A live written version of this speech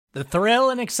The thrill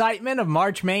and excitement of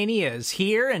March Mania is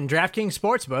here, and DraftKings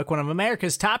Sportsbook, one of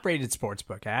America's top-rated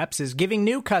sportsbook apps, is giving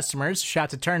new customers a shot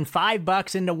to turn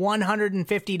 $5 into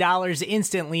 $150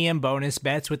 instantly in bonus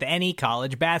bets with any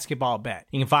college basketball bet.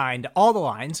 You can find all the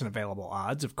lines and available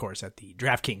odds, of course, at the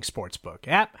DraftKings Sportsbook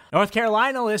app. North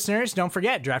Carolina listeners, don't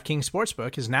forget, DraftKings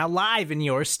Sportsbook is now live in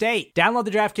your state. Download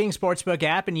the DraftKings Sportsbook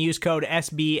app and use code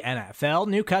SBNFL.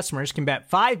 New customers can bet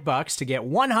 $5 to get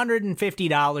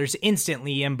 $150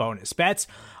 instantly in bonus bets,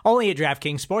 only at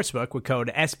DraftKings Sportsbook with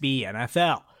code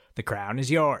SBNFL. The crown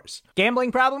is yours.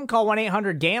 Gambling problem? Call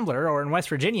 1-800-GAMBLER, or in West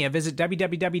Virginia, visit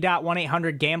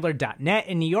www.1800gambler.net.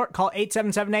 In New York, call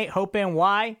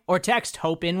 877-8-HOPE-NY or text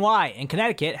HOPE-NY. In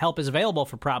Connecticut, help is available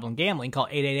for problem gambling. Call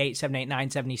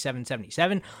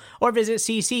 888-789-7777 or visit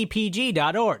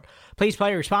ccpg.org. Please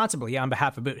play responsibly on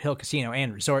behalf of Boot Hill Casino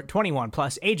and Resort. 21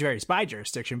 plus, age varies by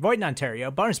jurisdiction. Void in Ontario.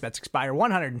 Bonus bets expire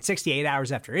 168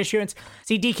 hours after issuance.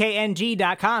 See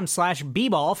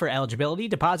dkng.com/bball for eligibility,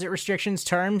 deposit restrictions,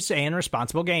 terms, and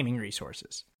responsible gaming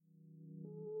resources.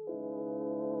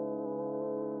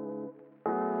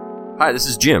 Hi, this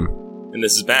is Jim. And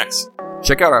this is Max.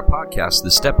 Check out our podcast,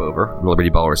 The Step Over, the Liberty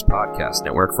Ballers Podcast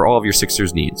Network, for all of your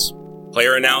Sixers needs.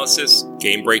 Player analysis,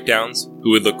 game breakdowns,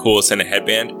 who would look coolest in a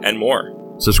headband, and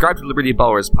more. Subscribe to Liberty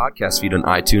Ballers podcast feed on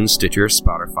iTunes, Stitcher,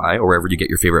 Spotify, or wherever you get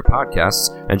your favorite podcasts,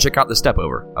 and check out The Step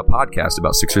Over, a podcast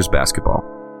about Sixers basketball.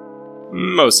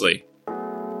 Mostly.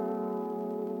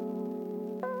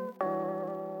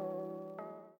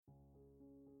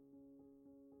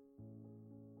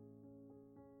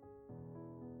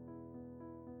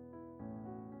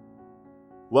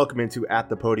 Welcome into At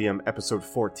the Podium, episode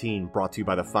 14, brought to you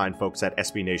by the fine folks at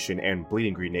SB Nation and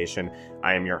Bleeding Green Nation.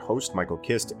 I am your host, Michael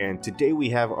Kist, and today we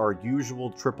have our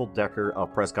usual triple-decker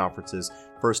of press conferences.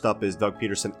 First up is Doug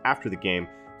Peterson after the game,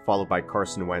 followed by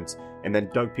Carson Wentz, and then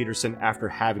Doug Peterson after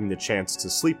having the chance to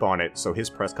sleep on it, so his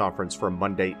press conference for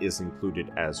Monday is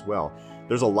included as well.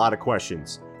 There's a lot of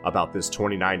questions about this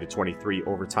 29-23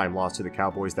 overtime loss to the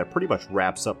Cowboys that pretty much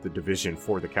wraps up the division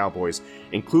for the Cowboys,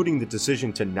 including the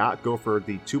decision to not go for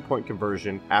the two-point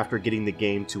conversion after getting the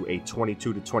game to a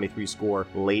 22-23 score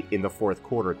late in the fourth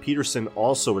quarter. Peterson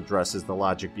also addresses the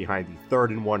logic behind the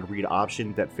 3rd-and-1 read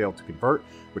option that failed to convert,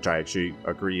 which I actually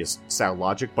agree is sound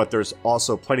logic, but there's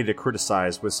also plenty to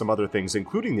criticize with some other things,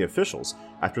 including the officials,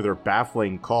 after their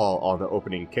baffling call on the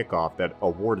opening kickoff that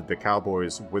awarded the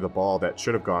Cowboys with a ball that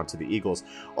should have gone to the Eagles.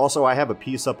 Also, I have a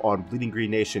piece up on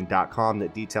bleedinggreennation.com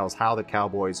that details how the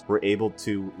Cowboys were able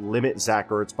to limit Zach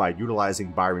Ertz by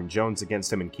utilizing Byron Jones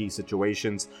against him in key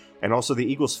situations, and also the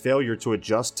Eagles' failure to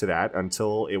adjust to that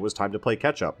until it was time to play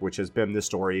catch-up, which has been the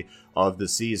story of the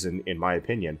season, in my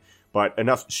opinion. But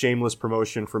enough shameless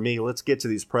promotion for me. Let's get to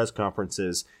these press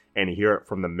conferences and hear it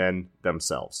from the men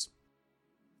themselves.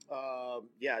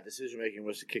 Decision-making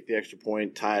was to kick the extra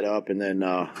point, tie it up, and then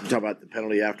talk about the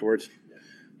penalty afterwards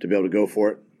to be able to go for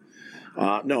it.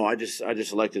 No, I just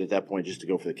elected at that point just to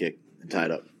go for the kick and tie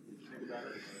it up.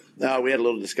 We had a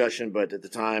little discussion, but at the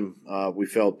time we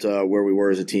felt where we were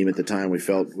as a team at the time. We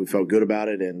felt good about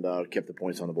it and kept the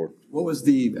points on the board. What was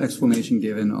the explanation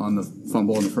given on the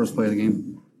fumble in the first play of the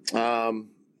game?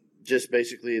 Just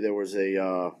basically there was it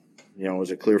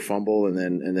was a clear fumble,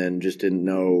 and then just didn't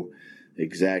know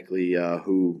exactly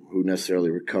who necessarily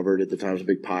recovered at the time. It was a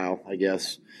big pile, I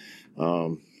guess,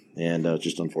 and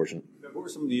just unfortunate. What were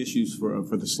some of the issues for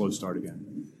the slow start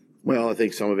again? Well, I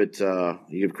think some of it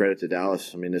you give credit to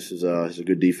Dallas. I mean, this is a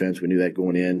good defense. We knew that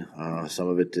going in. Some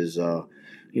of it is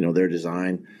their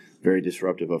design, very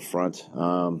disruptive up front,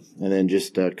 and then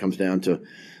just comes down to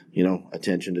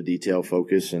attention to detail,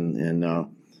 focus, and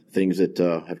things that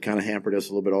have kind of hampered us a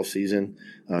little bit all season.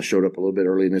 Showed up a little bit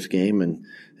early in this game, and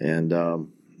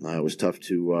it was tough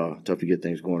to get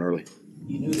things going early.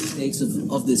 You knew the stakes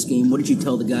of this game. What did you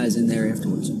tell the guys in there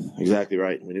afterwards? Exactly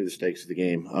right. We knew the stakes of the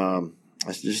game.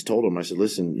 I just told them, I said,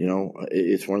 listen,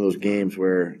 it's one of those games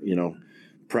where,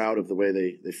 proud of the way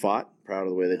they fought, proud of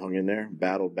the way they hung in there,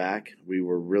 battled back. We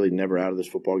were really never out of this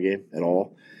football game at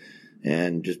all.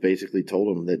 And just basically told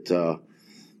them that,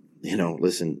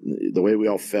 listen, the way we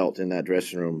all felt in that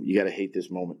dressing room, you got to hate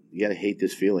this moment. You got to hate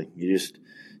this feeling. You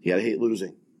got to hate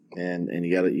losing, and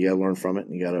you got to learn from it,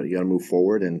 and you got to move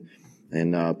forward and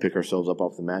pick ourselves up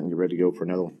off the mat and get ready to go for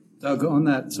another one. Doug, on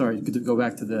that, to go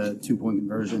back to the two-point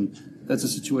conversion, that's a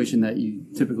situation that you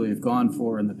typically have gone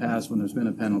for in the past when there's been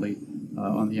a penalty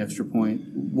on the extra point.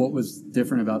 What was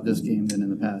different about this game than in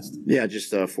the past? Yeah,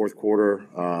 just fourth quarter,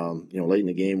 late in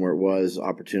the game where it was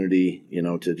opportunity,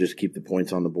 to just keep the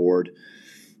points on the board.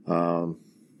 Nothing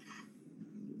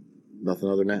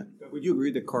other than that. Would you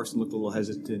agree that Carson looked a little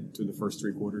hesitant through the first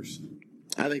three quarters?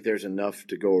 I think there's enough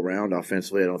to go around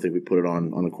offensively. I don't think we put it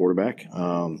on the quarterback.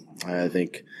 I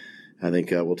think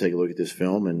we'll take a look at this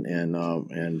film and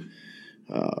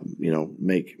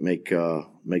make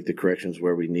the corrections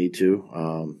where we need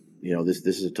to. This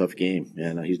is a tough game,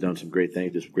 and he's done some great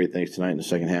things. Did some great things tonight in the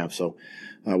second half. So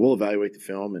we'll evaluate the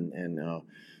film, and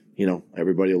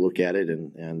everybody will look at it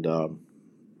and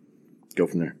go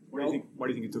from there. Why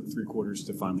do you think it took 3 quarters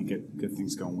to finally get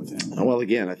things going with him? Well,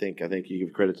 again, I think you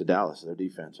give credit to Dallas and their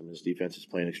defense. I mean, this defense is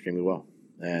playing extremely well,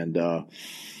 and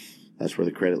that's where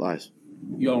the credit lies.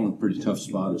 Y'all in a pretty tough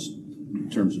spot in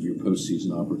terms of your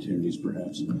postseason opportunities,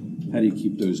 perhaps. How do you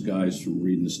keep those guys from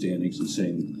reading the standings and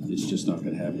saying it's just not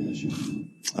going to happen this year?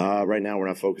 Right now, we're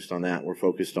not focused on that. We're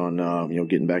focused on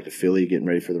getting back to Philly, getting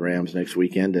ready for the Rams next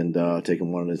weekend, and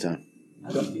taking one at a time.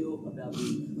 How do you feel about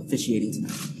the officiating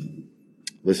tonight?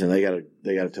 Listen, they got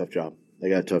a tough job. They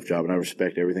got a tough job, and I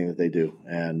respect everything that they do.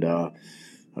 And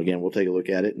again, we'll take a look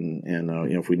at it, and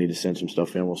if we need to send some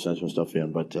stuff in, we'll send some stuff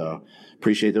in. But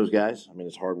appreciate those guys. I mean,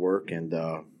 it's hard work, and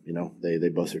they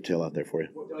bust their tail out there for you.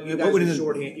 You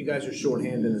guys are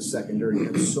shorthanded in the secondary. You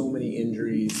have so many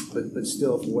injuries, but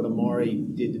still, for what Amari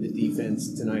did to the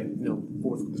defense tonight,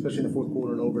 especially in the fourth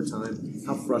quarter and overtime,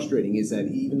 how frustrating is that?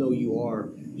 Even though you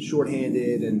are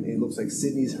shorthanded, and it looks like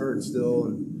Sidney's hurt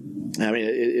still. I mean,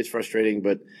 it's frustrating,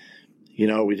 but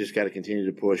we just got to continue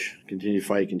to push, continue to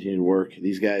fight, continue to work.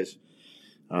 These guys,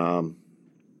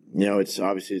 it's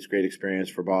obviously it's great experience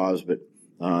for Boz, but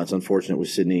it's unfortunate with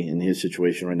Sidney in his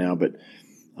situation right now. But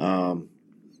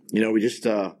we just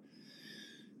it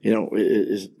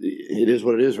is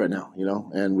what it is right now,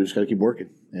 and we just got to keep working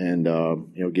and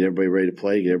get everybody ready to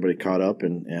play, get everybody caught up,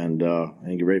 and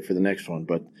get ready for the next one.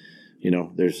 But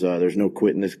there's no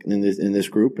quit in this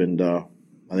group, and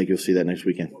I think you'll see that next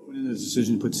weekend. What is the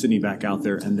decision to put Sidney back out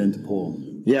there and then to pull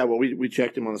him? Yeah, well, we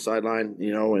checked him on the sideline,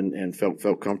 and felt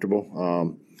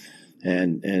comfortable,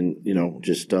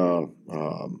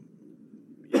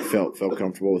 felt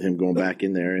comfortable with him going back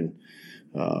in there, and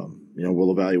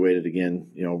we'll evaluate it again,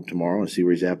 tomorrow and see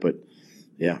where he's at. But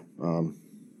yeah.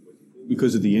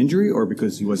 Because of the injury or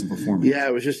because he wasn't performing? Yeah,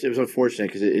 it was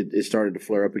unfortunate because it started to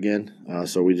flare up again.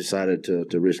 So we decided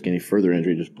to risk any further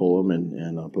injury, just pull him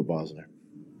and put Boz in there.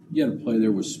 You had a play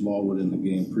there with Smallwood in the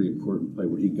game, pretty important play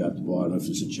where he got the ball. I don't know if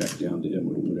it's a check down to him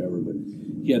or whatever, but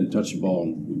he hadn't touched the ball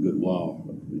in a good while.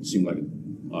 It seemed like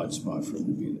an odd spot for him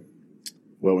to be there.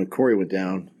 Well, when Corey went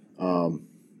down,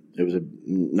 it was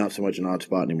not so much an odd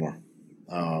spot anymore.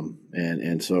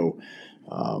 So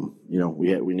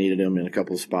we needed him in a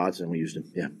couple of spots, and we used him.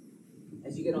 Yeah.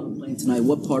 As you get on the plane tonight,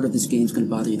 what part of this game is going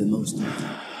to bother you the most?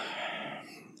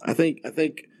 I think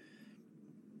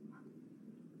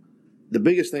the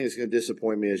biggest thing that's going to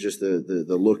disappoint me is just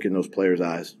the look in those players'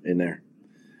 eyes in there,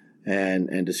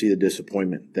 and to see the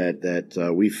disappointment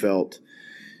that we felt,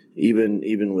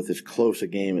 even with as close a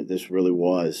game as this really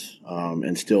was,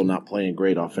 and still not playing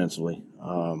great offensively.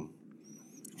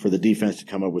 For the defense to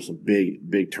come up with some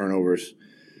big turnovers,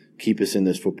 keep us in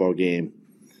this football game,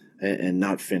 and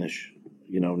not finish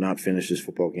this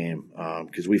football game,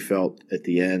 because we felt at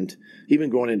the end, even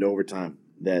going into overtime,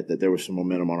 that there was some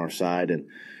momentum on our side and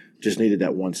just needed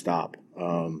that one stop.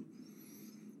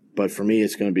 But for me,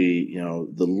 it's going to be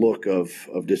the look of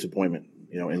disappointment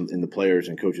in the players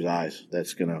and coaches' eyes.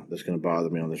 That's gonna bother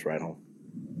me on this ride home.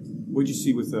 What did you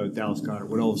see with Dallas Goedert?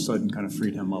 What all of a sudden kind of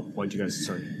freed him up? Why did you guys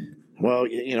start? Well,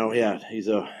 he's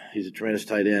a tremendous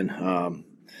tight end.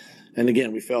 And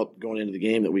again, we felt going into the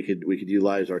game that we could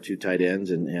utilize our 2 tight ends,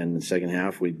 and in the second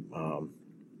half we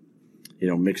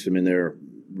mixed them in there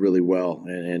really well,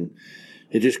 and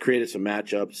it just created some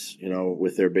matchups,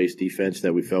 with their base defense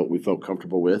that we felt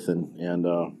comfortable with, and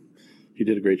he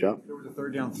did a great job. There was a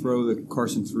third down throw that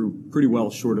Carson threw pretty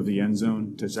well short of the end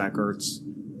zone to Zach Ertz.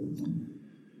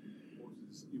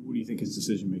 What do you think his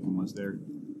decision making was there?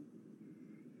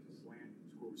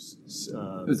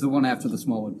 It was the one after the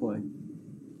Smallwood play.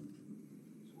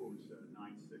 Score was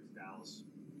 9-6 Dallas.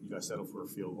 You guys settled for a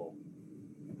field goal.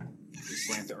 They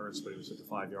slant to Ertz, but it was at the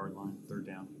 5-yard line, third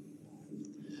down.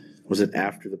 Was it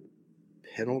after the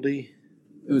penalty?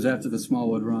 It was after the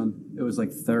Smallwood run. It was like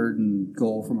 3rd and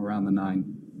goal from around the 9.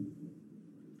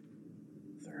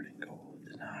 3rd and goal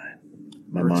at the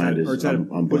 9.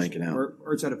 I'm blanking out.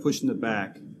 Ertz had a push in the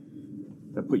back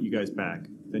that put you guys back.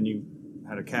 Then you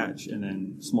had a catch, and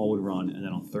then Smallwood run, and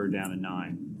then on 3rd down and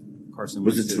 9, Carson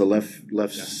was it to the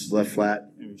left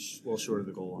flat? It was well short of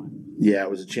the goal line. Yeah, it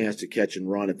was a chance to catch and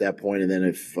run at that point, and then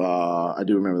if I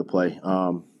do remember the play.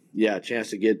 A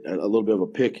chance to get a little bit of a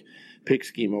pick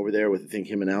scheme over there with, I think,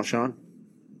 him and Alshon.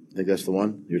 I think that's the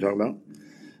one you're talking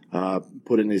about.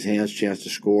 Put it in his hands, chance to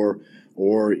score.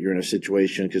 or you're in a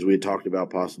situation, because we had talked about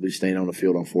possibly staying on the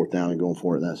field on 4th down and going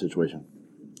for it in that situation.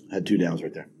 Had 2 downs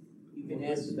right there. You've been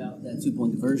asked about that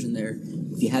 2-point conversion there.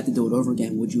 If you had to do it over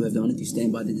again, would you have done it? Do you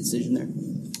stand by the decision there?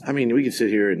 I mean, we can sit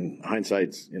here and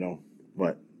hindsight's,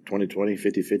 20-20,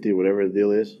 50-50, whatever the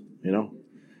deal is,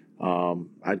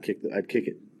 I'd kick it. I'd kick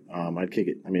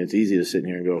it. I mean, it's easy to sit in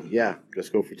here and go, yeah, let's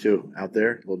go for 2. Out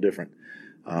there, a little different.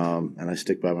 And I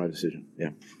stick by my decision.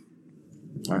 Yeah.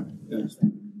 All right.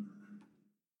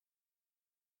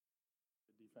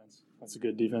 That's a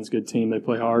good defense, good team. They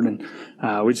play hard, and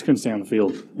we just couldn't stay on the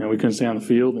field. We couldn't stay on the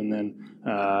field, and then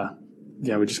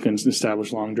we just couldn't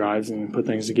establish long drives and put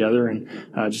things together, and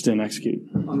just didn't execute.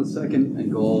 On the 2nd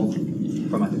and goal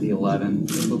from, I think, the 11,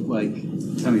 it looked like,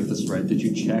 tell me if this is right, did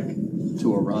you check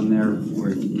to a run there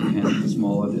where you handed the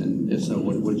Smollett, and if so,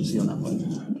 what did you see on that play?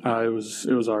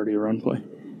 It was already a run play.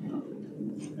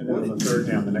 And then on the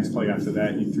 3rd down, the next play after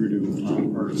that, you threw to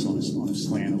Ertz on a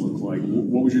slant, it looked like.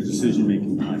 What was your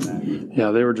decision-making behind that?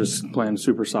 Yeah, they were just playing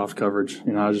super soft coverage.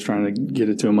 I was just trying to get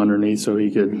it to him underneath so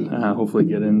he could hopefully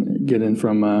get in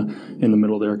from in the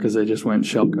middle there, because they just went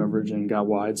shell coverage and got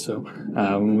wide, so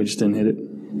we just didn't hit it.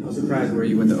 How surprised were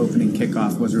you when the opening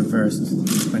kickoff was reversed,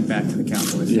 went back to the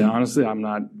Cowboys? Yeah, honestly,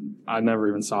 I never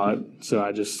even saw it, so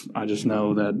I just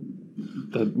know that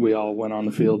we all went on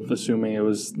the field assuming it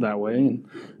was that way, and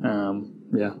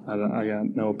I got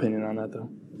no opinion on that though.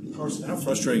 Carson, how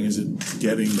frustrating is it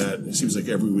getting that? It seems like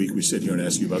every week we sit here and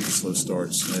ask you about the slow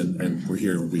starts, and we're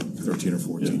here week 13 or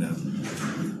 14 now.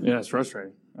 Yeah, it's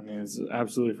frustrating. I mean, it's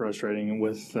absolutely frustrating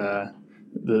with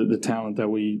the talent that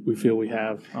we feel we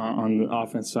have on the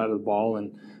offense side of the ball,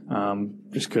 and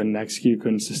just couldn't execute,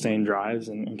 couldn't sustain drives,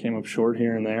 and came up short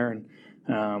here and there, and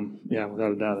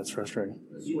without a doubt, it's frustrating.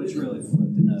 Switch really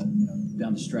flipped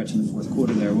down the stretch in the 4th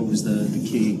quarter there. What was the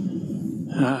key?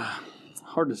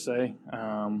 Hard to say.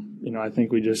 I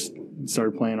think we just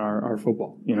started playing our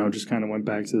football. Just kind of went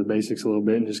back to the basics a little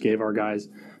bit and just gave our guys,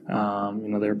 they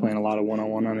were playing a lot of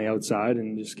one-on-one on the outside,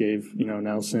 and just gave,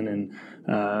 Nelson and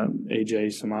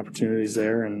AJ some opportunities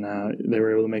there, and they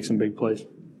were able to make some big plays.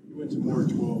 You went to more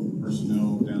 12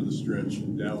 personnel down the stretch,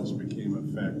 and Dallas became a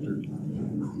factor.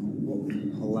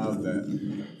 What allowed that?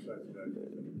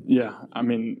 Yeah, I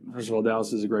mean, first of all,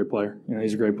 Dallas is a great player.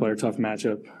 He's a great player, tough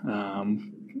matchup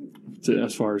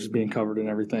as far as being covered and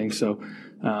everything. So,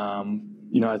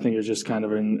 I think it was just kind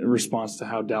of in response to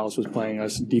how Dallas was playing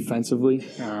us defensively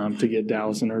to get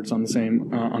Dallas and Ertz on the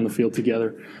same on the field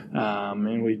together,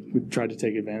 and we tried to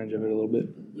take advantage of it a little bit.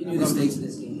 You knew the stakes of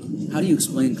this game. How do you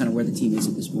explain kind of where the team is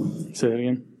at this point? Say that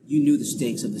again. You knew the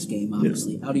stakes of this game,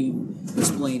 obviously. Yeah. How do you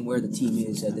explain where the team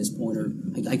is at this point, or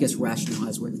I guess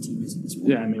rationalize where the team is at this point?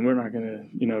 Yeah, I mean, we're not going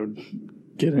to,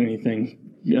 get anything,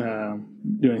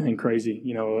 do anything crazy,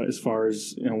 as far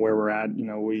as where we're at.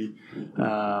 We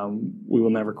will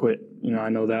never quit. I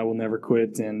know that we'll never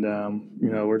quit, and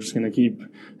we're just going to keep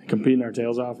competing our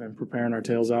tails off and preparing our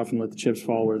tails off and let the chips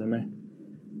fall where they may.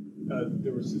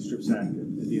 There was a strip sack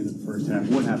at the end of the first half.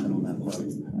 What happened on that play?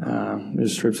 It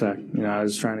was a strip sack. I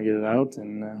was trying to get it out,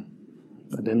 and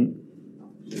I didn't.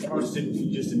 You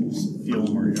just didn't feel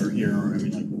him or hear him? I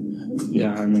mean,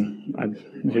 yeah, I mean,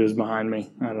 he was behind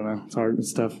me. I don't know. It's hard.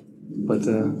 It's tough. But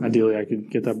ideally, I could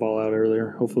get that ball out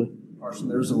earlier, hopefully. Carson,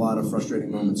 there was a lot of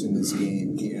frustrating moments in this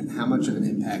game. How much of an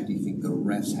impact do you think the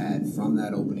refs had from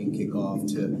that opening kickoff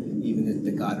to even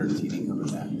the Goddard TD coming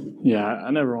back? Yeah, I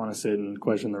never want to sit and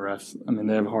question the refs. I mean,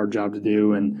 they have a hard job to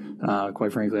do, and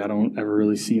quite frankly, I don't ever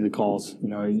really see the calls.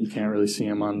 You can't really see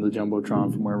them on the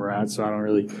Jumbotron from where we're at, so I don't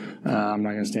really I'm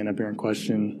not going to stand up here and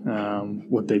question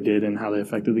what they did and how they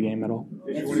affected the game at all.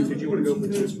 Did you want to go for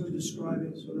two? Were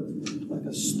describing sort of like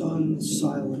a stunned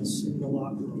silence in the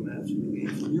locker room after the game.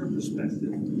 From your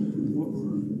perspective,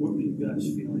 what were you guys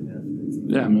feeling after the game?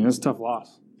 Yeah, I mean, it's a tough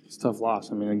loss. It's a tough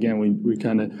loss. I mean, again, we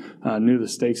kind of knew the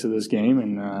stakes of this game,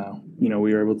 and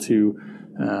we were able to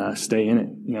stay in it.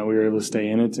 We were able to stay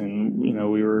in it, and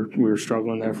we were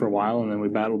struggling there for a while, and then we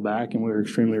battled back, and we were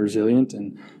extremely resilient,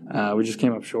 and we just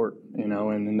came up short.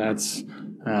 And that's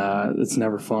it's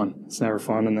never fun. It's never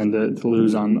fun, and then to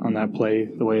lose on that play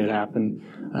the way it happened,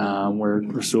 where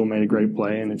Rasul made a great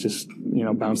play, and it just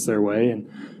bounced their way, and.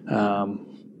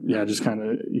 Just kind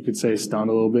of, you could say, stunned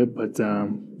a little bit, but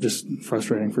just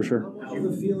frustrating for sure. How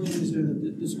the feeling is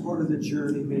that this part of the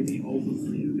journey may be over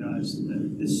for you guys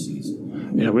this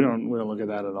season? Yeah, we don't look at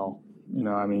that at all.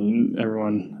 I mean,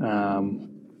 everyone,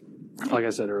 like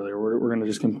I said earlier, we're going to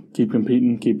just keep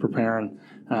competing, keep preparing,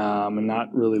 and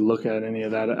not really look at any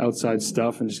of that outside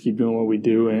stuff, and just keep doing what we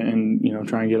do, and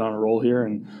try and get on a roll here.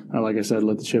 And like I said,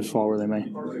 let the chips fall where they may.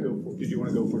 Did you want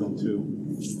to go for it on two?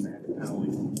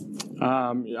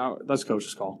 Yeah, that's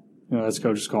coach's call. That's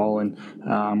coach's call, and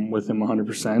with him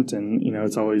 100%. And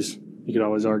it's always, you could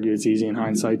always argue it's easy in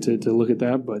hindsight to look at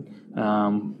that, but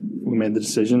we made the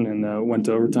decision and went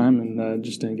to overtime and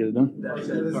just didn't get it done.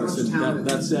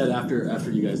 That said,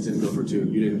 after you guys didn't go for two,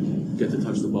 you didn't get to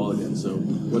touch the ball again. So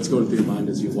what's going through your mind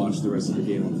as you watch the rest of the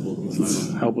game unfold on the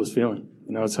sideline? Helpless feeling.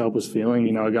 It's a helpless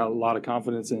feeling. I got a lot of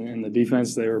confidence in the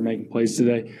defense. They were making plays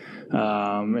today.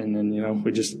 And then,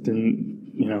 we just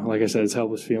didn't, like I said, it's a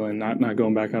helpless feeling, not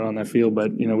going back out on that field.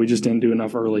 But, we just didn't do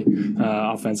enough early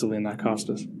offensively, and that cost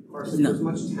us. Carson, for as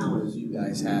much talent as you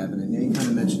guys have, and I know you kind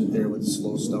of mentioned it there with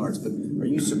slow starts, but are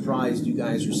you surprised you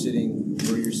guys are sitting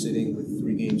where you're sitting with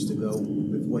 3 games to go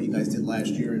with what you guys did last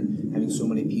year and having so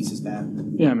many pieces back?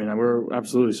 Yeah, we're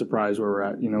absolutely surprised where we're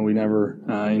at. We never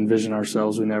envision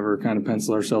ourselves. We never kind of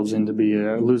pencil ourselves in to be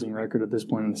a losing record at this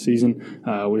point in the season.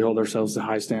 We hold ourselves to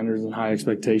high standards and high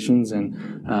expectations,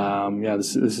 and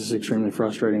this is extremely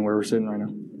frustrating where we're sitting right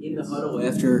now. In the huddle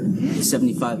after the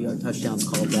 75-yard touchdown's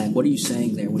called back, what are you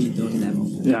saying there? What are you doing in that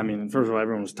moment? Yeah, first of all,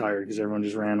 everyone was tired because everyone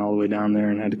just ran all the way down there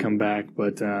and had to come back.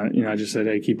 But I just said,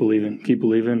 hey, keep believing,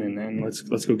 and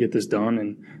let's go get this done.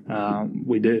 And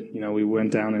we did. We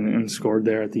went down and scored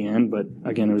there at the end. But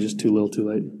again, it was just too little, too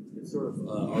late. It's sort of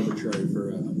arbitrary for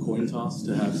a coin toss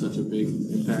to have such a big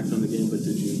impact on the game.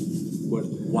 But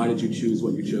why did you choose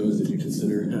what you chose? Did you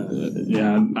consider?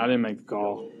 I didn't make the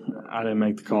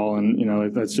call.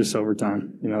 And that's just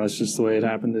overtime. That's just the way it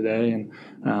happened today. And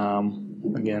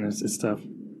again, it's tough.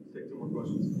 Take 2 more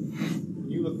questions.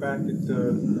 When you look back at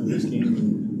this game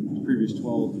and the previous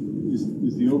 12,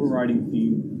 is the overriding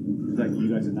theme the fact that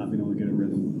you guys have not been able to get a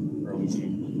rhythm early in the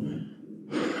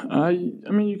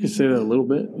game? You could say that a little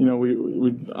bit.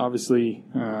 We obviously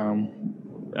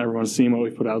everyone's seen what we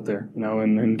put out there,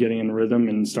 and getting in rhythm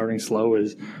and starting slow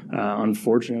has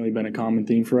unfortunately been a common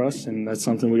theme for us, and that's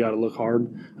something we got to look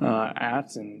hard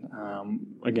at. And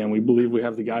again, we believe we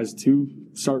have the guys to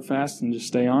start fast and just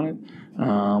stay on it.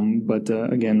 But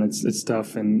again, it's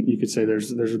tough, and you could say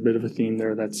there's a bit of a theme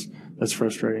there that's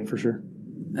frustrating for sure.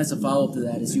 As a follow-up to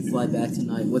that, as you fly back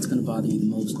tonight, what's going to bother you the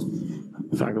most?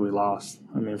 The fact that we lost.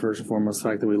 First and foremost, the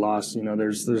fact that we lost.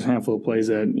 There's a handful of plays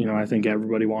that I think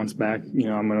everybody wants back.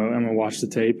 I'm gonna watch the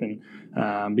tape and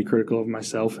be critical of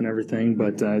myself and everything.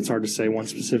 But it's hard to say one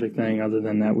specific thing other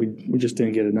than that we just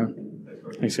didn't get it done.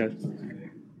 Thanks, guys.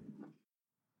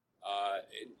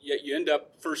 You end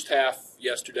up first half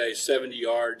yesterday, 70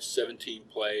 yards, 17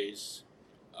 plays.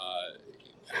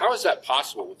 How is that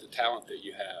possible with the talent that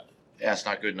you have? Yeah, it's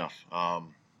not good enough.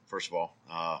 First of all.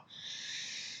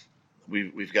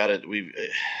 We've got to.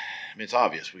 It's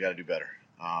obvious we got to do better.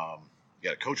 We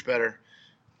got to coach better.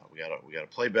 We got to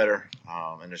play better.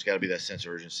 And there's got to be that sense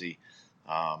of urgency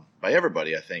by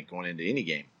everybody. I think going into any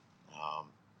game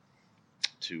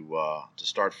to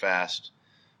start fast,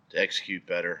 to execute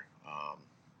better,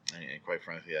 and quite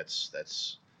frankly, that's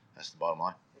the bottom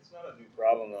line. It's not a new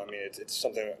problem, though. It's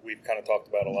something that we've kind of talked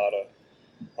about on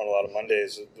a lot of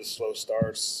Mondays. The slow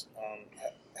starts.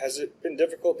 Has it been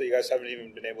difficult that you guys haven't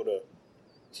even been able to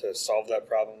solve that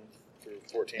problem through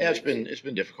 14 Yeah, weeks? it's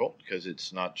been difficult because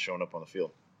it's not showing up on the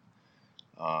field.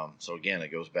 So again, it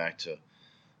goes back to,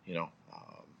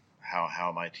 how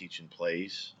am I teaching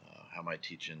plays? How am I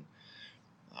teaching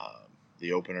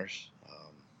the openers?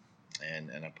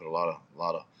 And I put a lot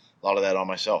of that on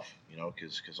myself,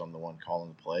 because I'm the one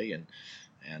calling the play, and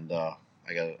I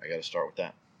got to start with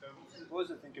that. What was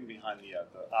the thinking behind the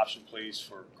option plays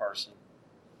for Carson?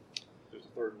 There's a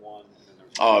 3rd and 1. And then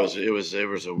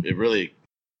It really.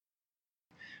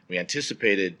 We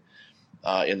anticipated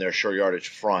in their short yardage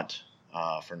front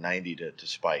for 90 to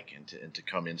spike and to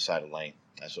come inside a lane.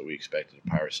 That's what we expected, a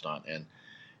pirate stunt. And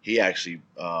he actually,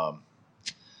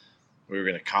 we were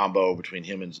going to combo between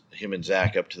him and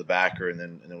Zach up to the backer, and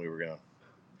then we were going to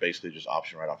basically just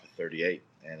option right off of 38.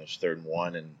 And it was 3rd and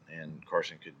 1, and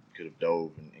Carson could have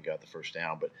dove and got the first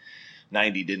down, but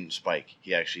 90 didn't spike.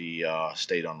 He actually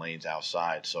stayed on lanes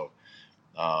outside. So,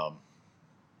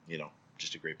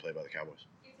 just a great play by the Cowboys.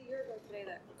 It's a year ago today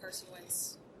that Carson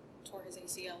Wentz tore his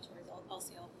ACL, tore his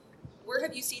LCL. Where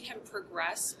have you seen him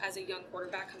progress as a young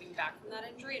quarterback coming back from that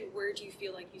injury, and where do you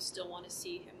feel like you still want to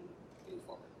see him move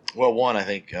forward? Well, one, I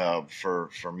think for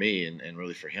me and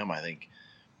really for him, I think,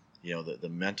 the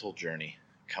mental journey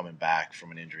coming back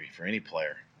from an injury for any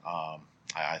player.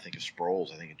 I think of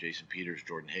Sproles, I think of Jason Peters,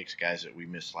 Jordan Hicks, guys that we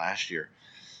missed last year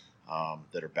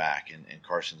that are back, and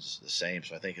Carson's the same.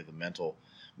 So I think of the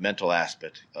mental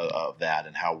aspect of that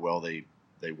and how well they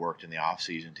worked in the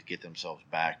offseason to get themselves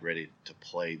back ready to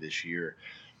play this year.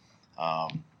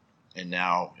 And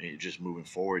now just moving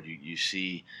forward, you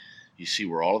see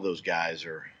where all of those guys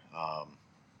are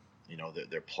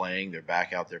They're playing. They're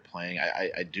back out there playing.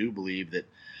 I do believe that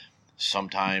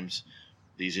sometimes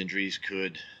these injuries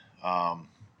could, from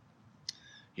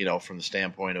the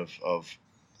standpoint of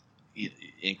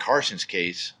in Carson's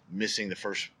case, missing the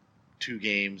first 2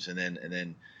 games and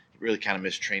then really kind of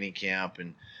missed training camp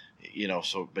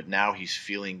but now he's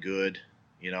feeling good.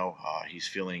 He's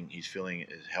feeling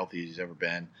as healthy as he's ever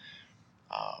been.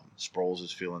 Sproles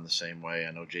is feeling the same way.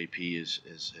 I know JP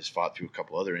has fought through a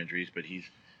couple other injuries, but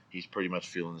he's pretty much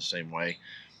feeling the same way.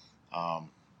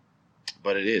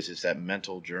 But it's that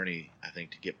mental journey, I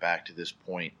think, to get back to this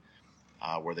point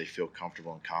where they feel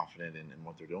comfortable and confident in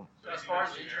what they're doing. So as far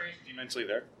as injuries, is he mentally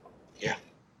there? Yeah,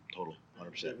 totally,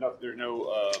 100%. There's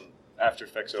no after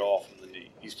effects at all from the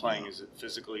knee. He's playing. Is it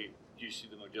physically? Do you see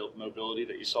the mobility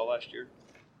that you saw last year?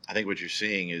 I think what you're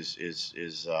seeing is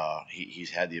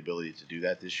he's had the ability to do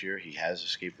that this year. He has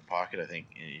escaped the pocket. I think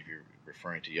if you're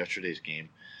referring to yesterday's game,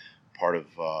 part of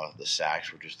the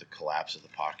sacks were just the collapse of the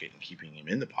pocket and keeping him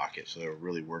in the pocket. So there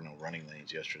really were no running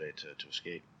lanes yesterday to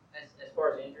escape. As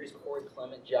far as injuries, Corey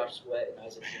Clement, Josh Sweat, and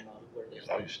Isaac Simon, what are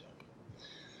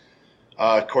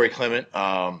they? Corey Clement,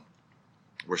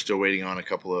 we're still waiting on a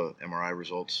couple of MRI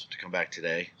results to come back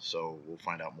today, so we'll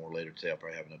find out more later today. I'll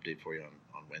probably have an update for you on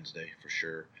Wednesday for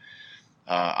sure.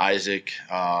 Isaac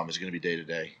is going to be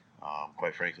day-to-day,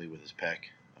 quite frankly, with his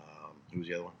pec. Who was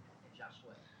the other one?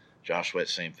 Josh Sweat,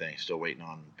 same thing. Still waiting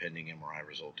on pending MRI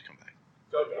result to come back.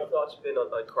 Doug, your thoughts been on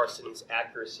Carson's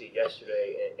accuracy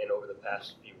yesterday and over the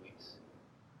past few weeks?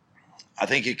 I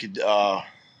think it could.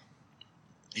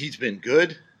 He's been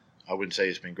good. I wouldn't say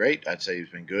it's been great. I'd say he's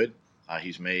been good.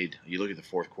 He's made. You look at the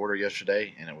fourth quarter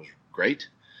yesterday, and it was great.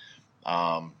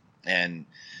 And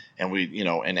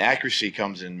accuracy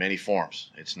comes in many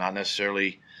forms. It's not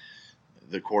necessarily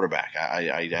the quarterback.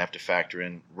 I have to factor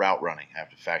in route running. I have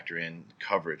to factor in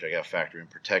coverage. I got to factor in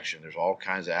protection. There's all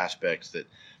kinds of aspects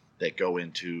that go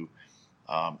into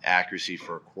accuracy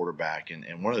for a quarterback.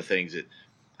 And one of the things that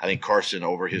I think Carson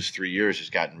over his 3 years has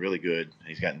gotten really good.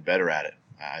 He's gotten better at it.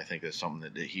 I think that's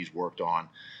something that he's worked on.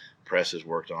 Press has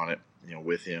worked on it,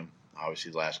 with him.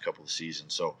 Obviously, the last couple of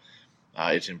seasons. So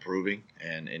it's improving,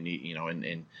 and he's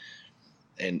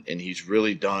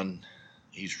really done.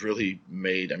 He's really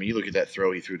made. I mean, you look at that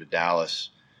throw he threw to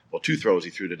Dallas. Well, 2 throws he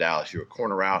threw to Dallas. He threw a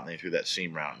corner route, and they threw that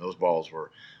seam route. And those balls were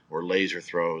laser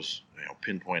throws,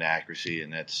 pinpoint accuracy,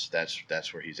 and that's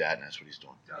where he's at, and that's what he's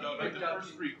doing.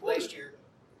 Last year,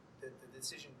 the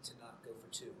decision to not go for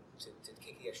 2, to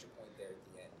kick the extra point there at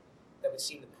the end, that would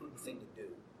seem the prudent thing to do.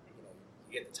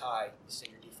 You get the tie, you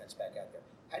send your defense back out there.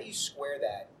 How do you square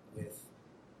that with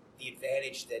the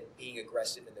advantage that being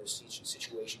aggressive in those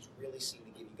situations really seemed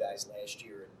to give you guys last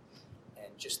year,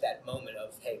 and just that moment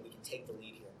of, hey, we can take the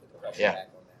lead here and put the pressure back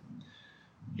on them?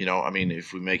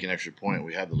 If we make an extra point,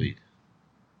 we have the lead.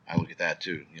 I look at that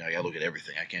too. I got to look at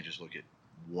everything. I can't just look at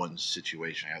one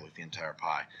situation. I got to look at the entire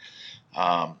pie.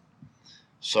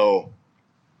 So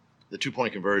the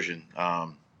 2-point conversion,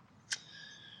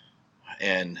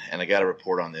 and I got to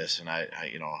report on this, and I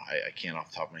can't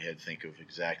off the top of my head think of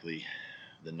exactly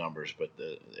the numbers, but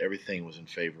everything was in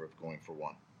favor of going for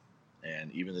 1.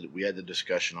 And even that we had the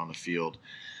discussion on the field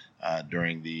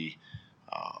during the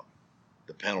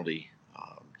penalty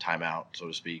timeout, so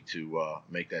to speak, to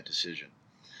make that decision.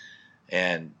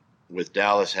 And with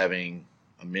Dallas having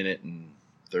 1 minute and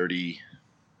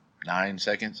 39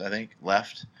 seconds, I think,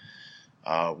 left,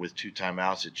 with 2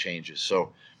 timeouts, it changes.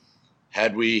 So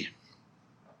had we,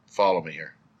 follow me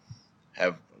here,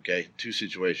 2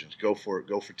 situations, go for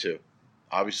 2.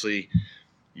 Obviously,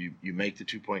 you make the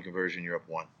 2-point conversion, you're up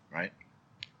 1, right?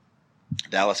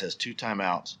 Dallas has 2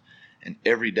 timeouts and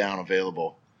every down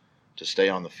available to stay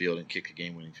on the field and kick a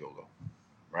game-winning field goal,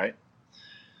 right?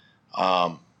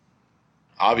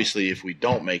 Obviously, if we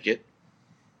don't make it,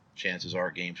 chances are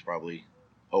game's probably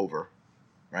over,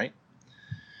 right?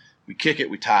 We kick it,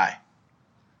 we tie.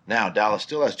 Now, Dallas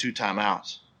still has 2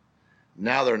 timeouts.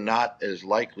 Now they're not as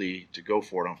likely to go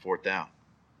for it on 4th down,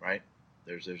 right?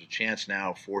 There's a chance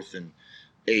now, 4th and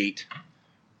 8,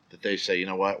 that they say, you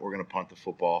know what, we're going to punt the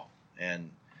football, and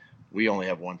we only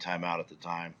have 1 timeout at the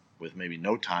time with maybe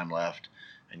no time left,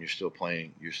 and you're still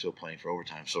playing for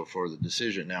overtime. So for the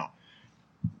decision now,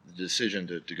 the decision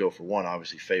to go for 1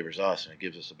 obviously favors us, and it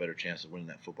gives us a better chance of winning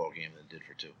that football game than it did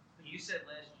for 2. You said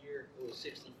last year it was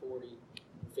 60-40 in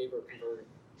favor of converting,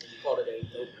 and you called it a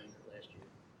no-brainer last year.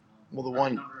 Well, the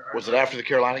one was it after the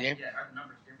Carolina game? Yeah, are the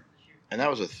numbers different this year? And that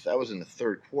was in the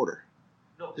 3rd quarter.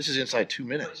 No, this is inside 2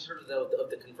 minutes. In terms of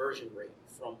the conversion rate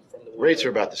from the rates are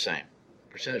about the same.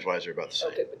 Percentage-wise, they're about the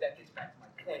same. Okay, but that gets back to my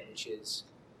point, which is,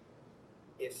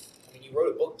 you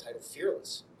wrote a book titled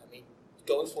Fearless.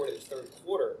 going forward in the third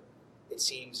quarter, it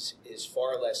seems, is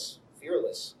far less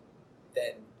fearless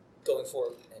than going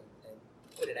forward and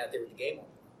putting it out there with the game on.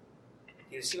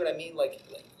 You see what I mean? Like,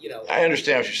 you know. I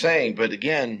understand what you're saying, but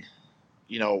again,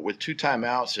 you know, with 2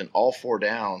 timeouts and all 4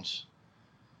 downs,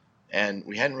 and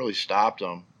we hadn't really stopped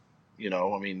them. You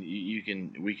know, I mean,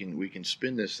 we can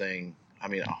spin this thing. I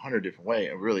mean, 100 different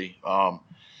ways, really.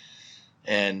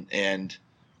 And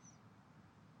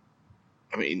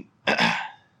I mean, I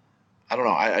don't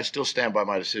know. I still stand by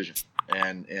my decision.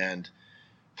 And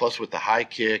plus with the high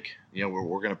kick, you know,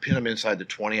 we're going to pin them inside the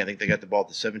 20. I think they got the ball at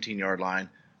the 17-yard line,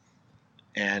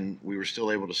 and we were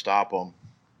still able to stop them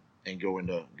and go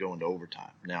into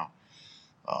overtime. Now,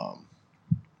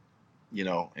 you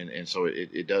know, and so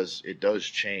it does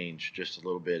change just a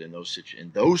little bit in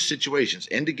those situations.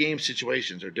 End of game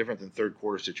situations are different than third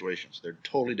quarter situations. They're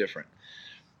totally different.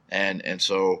 And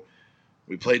so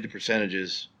we played the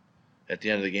percentages at the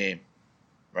end of the game,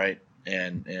 right?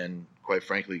 And quite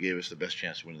frankly, gave us the best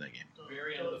chance to win that game.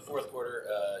 Very end of the fourth quarter,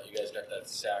 you guys got that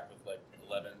sack with like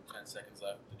 11, 10 seconds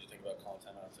left. Did you think about calling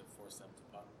timeout to force them to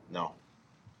punt? No.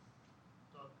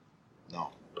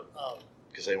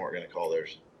 Because they weren't going to call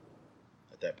theirs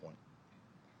at that point.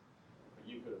 But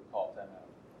you could have called timeout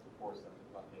to force them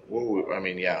to punt. Well, I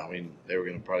mean, yeah. I mean, they were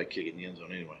going to probably kick it in the end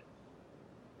zone anyway.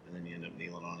 And then you end up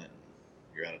kneeling on it.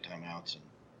 And you're out of timeouts and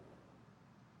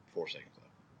 4 seconds left.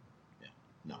 Yeah.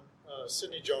 No.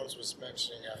 Sidney Jones was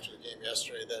mentioning after the game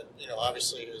yesterday that, you know,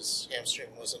 obviously his hamstring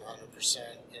wasn't 100%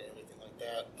 and everything like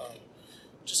that.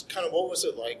 Just kind of what was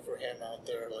it like for him out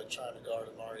there, like trying to guard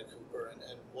Amari Cooper,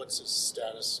 and what's his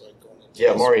status like going into?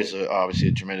 Yeah, Amari is obviously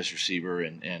a tremendous receiver,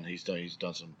 and he's done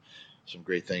some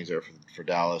great things there for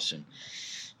Dallas, and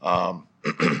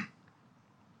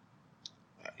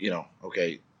you know,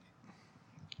 okay,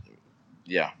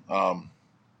 yeah, I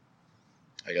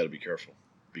got to be careful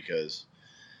because,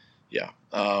 yeah,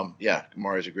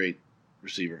 Amari's a great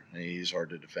receiver, and he's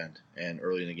hard to defend. And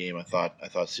early in the game, I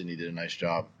thought Sidney did a nice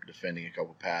job defending a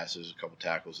couple passes, a couple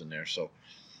tackles in there. So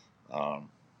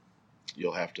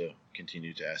you'll have to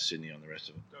continue to ask Sidney on the rest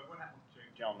of it. Doug, what happened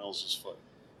to Jalen Mills' foot?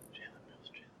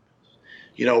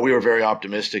 You know, we were very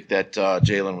optimistic that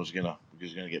Jalen was gonna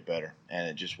get better, and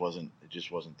it just wasn't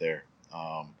there.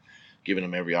 Giving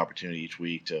him every opportunity each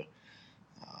week to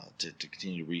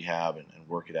continue to rehab and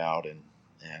work it out, and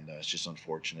it's just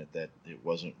unfortunate that it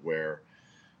wasn't where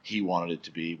he wanted it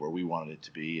to be, where we wanted it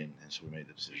to be, and so we made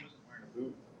the decision. He wasn't wearing a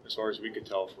boot, as far as we could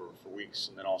tell, for weeks,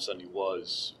 and then all of a sudden he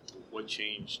was. What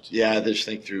changed? Yeah, I just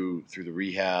think through the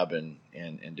rehab and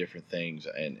different things,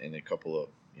 and a couple of,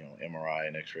 you know, MRI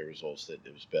and X-ray results, that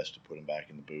it was best to put him back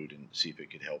in the boot and see if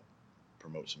it could help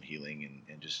promote some healing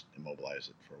and just immobilize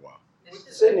it for a while.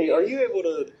 Sidney, are you able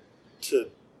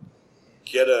to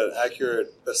get an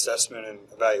accurate assessment and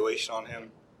evaluation on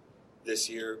him this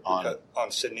year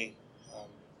on Sidney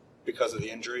because of the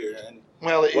injury?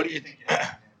 Well, what do you think?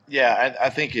 Yeah, I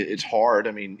think it's hard.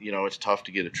 I mean, you know, it's tough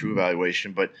to get a true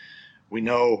evaluation, but we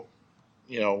know,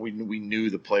 you know, we knew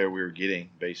the player we were getting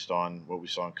based on what we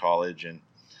saw in college, and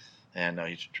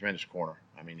he's a tremendous corner.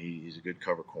 I mean, he's a good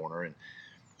cover corner,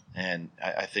 and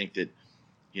I think that,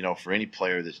 you know, for any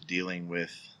player that's dealing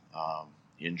with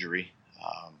injury,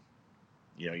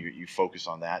 you know, you focus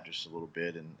on that just a little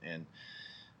bit, and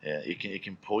it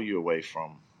can pull you away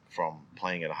from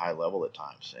playing at a high level at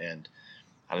times. And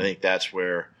I think that's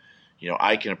where, you know,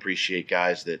 I can appreciate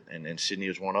guys that, and Sidney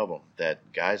is one of them, that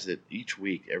guys that each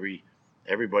week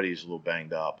everybody's a little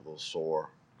banged up, a little sore,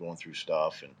 going through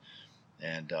stuff,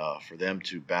 and for them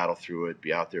to battle through it,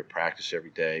 be out there, practice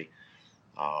every day,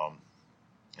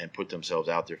 and put themselves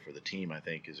out there for the team, I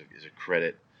think is a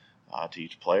credit to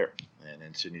each player,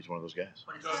 and Sidney's one of those guys.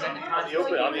 On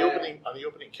the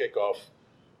opening kickoff,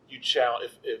 you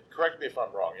challenge. Correct me if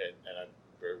I'm wrong, and I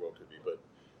very well could be, but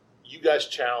you guys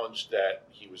challenged that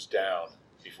he was down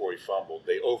before he fumbled.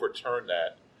 They overturned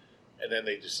that, and then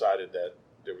they decided that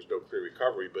there was no clear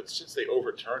recovery. But since they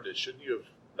overturned it, shouldn't you have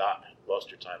not lost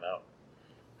your timeout?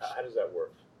 How does that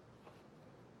work?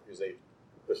 Because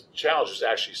the challenge was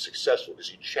actually successful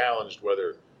because you challenged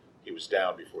whether he was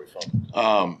down before he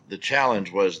fumbled. The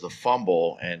challenge was the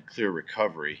fumble and clear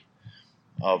recovery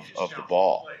of the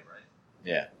ball. Play, right?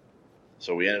 Yeah.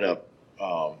 So we ended up.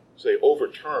 So they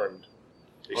overturned.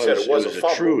 They said it was a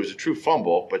fumble. It was a true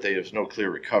fumble, but there was no clear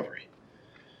recovery.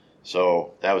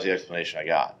 So that was the explanation I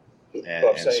got,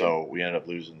 and so we ended up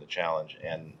losing the challenge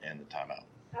and the timeout.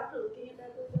 After looking at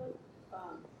that, though,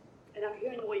 and after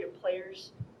hearing the way your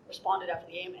players responded after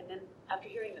the game, and then after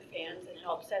hearing the fans and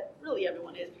how upset really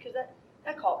everyone is, because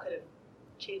that call could have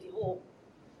changed the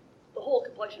whole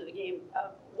complexion of the game.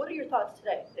 What are your thoughts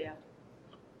today, day after?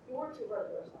 You weren't too hard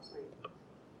at last night.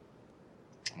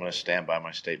 I'm going to stand by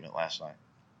my statement last night.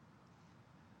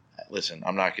 Listen,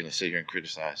 I'm not going to sit here and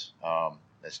criticize.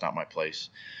 That's not my place.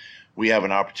 We have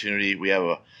an opportunity. We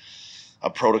have a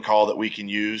protocol that we can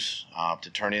use to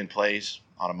turn in plays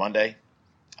on a Monday.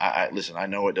 Listen, I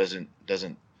know it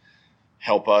doesn't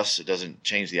help us. It doesn't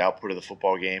change the output of the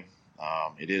football game.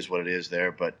 It is what it is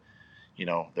there, but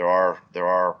there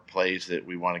are plays that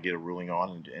we want to get a ruling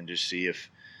on and just see if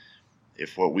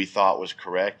what we thought was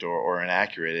correct or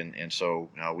inaccurate. And so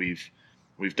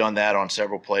we've done that on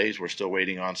several plays. We're still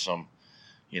waiting on some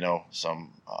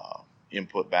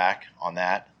input back on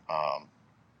that.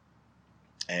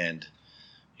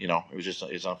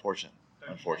 It's unfortunate.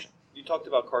 Unfortunate. You talked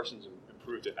about Carson's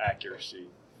improved accuracy,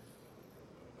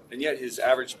 and yet his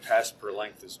average pass per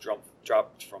length has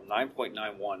dropped from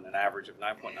 9.91, an average of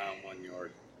 9.91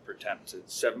 yard per attempt, to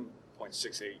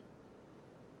 7.68.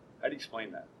 How do you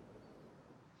explain that?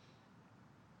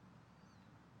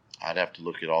 I'd have to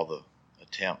look at all the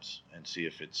attempts and see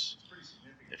if it's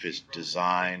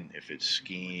design, if it's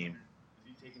scheme.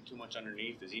 Is he taking too much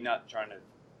underneath? Is he not trying to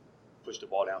push the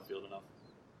ball downfield enough?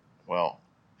 Well,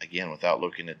 again, without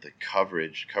looking at the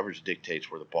coverage dictates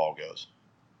where the ball goes.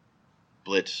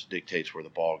 Blitz dictates where the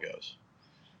ball goes.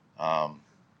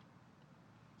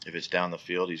 If it's down the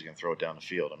field, he's going to throw it down the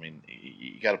field. I mean,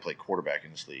 you got to play quarterback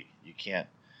in this league. You can't.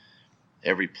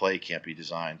 Every play can't be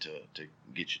designed to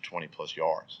get you 20-plus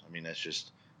yards. I mean,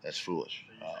 that's foolish.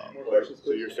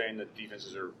 So you're saying that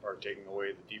defenses are taking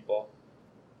away the deep ball?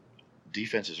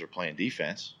 Defenses are playing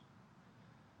defense.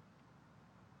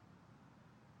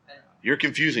 You're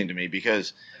confusing to me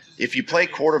because if you play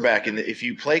quarterback in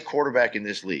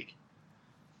this league,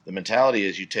 the mentality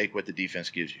is you take what the defense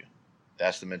gives you.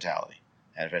 That's the mentality.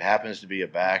 And if it happens to be a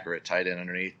back or a tight end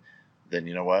underneath, then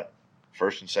you know what?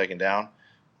 First and second down,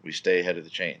 we stay ahead of the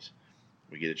chains.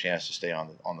 We get a chance to stay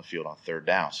on the field on third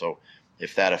down. So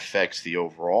if that affects the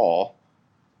overall,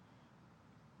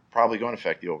 probably going to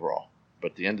affect the overall.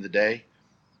 But at the end of the day,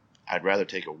 I'd rather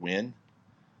take a win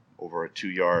over a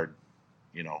 2-yard,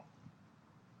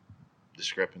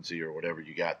 discrepancy or whatever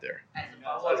you got there.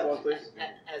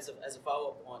 As a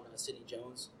follow-up on Sidney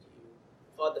Jones, you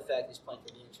applaud the fact he's playing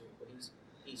for the injury, but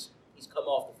he's come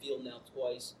off the field now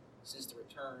twice since the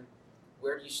return.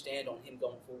 Where do you stand on him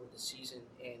going forward this season,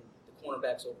 and the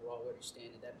cornerbacks overall? Where do you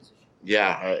stand in that position?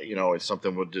 Yeah, it's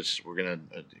something we're going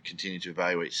to continue to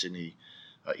evaluate Sidney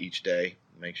each day,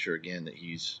 make sure again that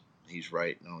he's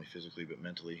right, not only physically but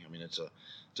mentally. I mean, it's a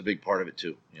big part of it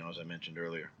too, as I mentioned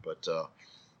earlier. But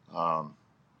I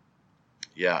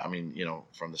mean,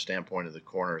 from the standpoint of the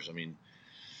corners, I mean,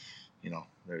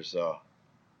 there's not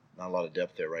a lot of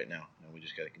depth there right now, and we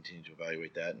just got to continue to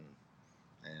evaluate that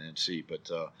and see.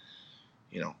 But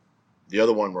the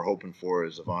other one we're hoping for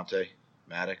is Avante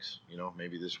Maddox,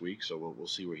 maybe this week. So we'll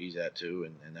see where he's at too,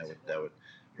 and that would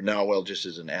for now, well, just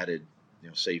as an added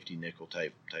safety nickel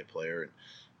type player,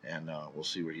 and we'll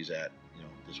see where he's at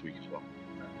this week as well.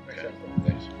 Okay.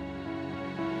 Thanks.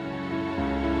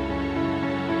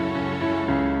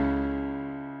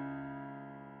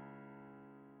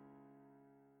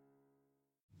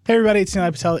 Hey everybody, it's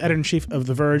Nilay Patel, editor-in-chief of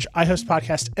The Verge. I host a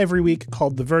podcast every week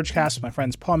called The Vergecast with my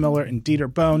friends Paul Miller and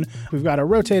Dieter Bohn. We've got a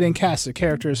rotating cast of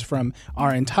characters from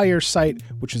our entire site,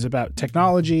 which is about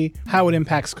technology, how it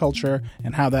impacts culture,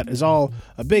 and how that is all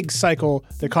a big cycle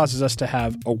that causes us to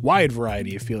have a wide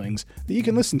variety of feelings that you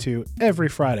can listen to every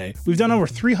Friday. We've done over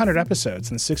 300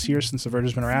 episodes in the 6 years since The Verge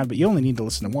has been around, but you only need to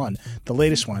listen to one, the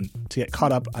latest one, to get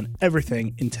caught up on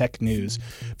everything in tech news.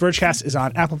 Vergecast is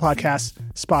on Apple Podcasts,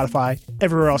 Spotify,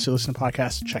 everywhere else you listen to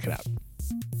podcasts. Check it out.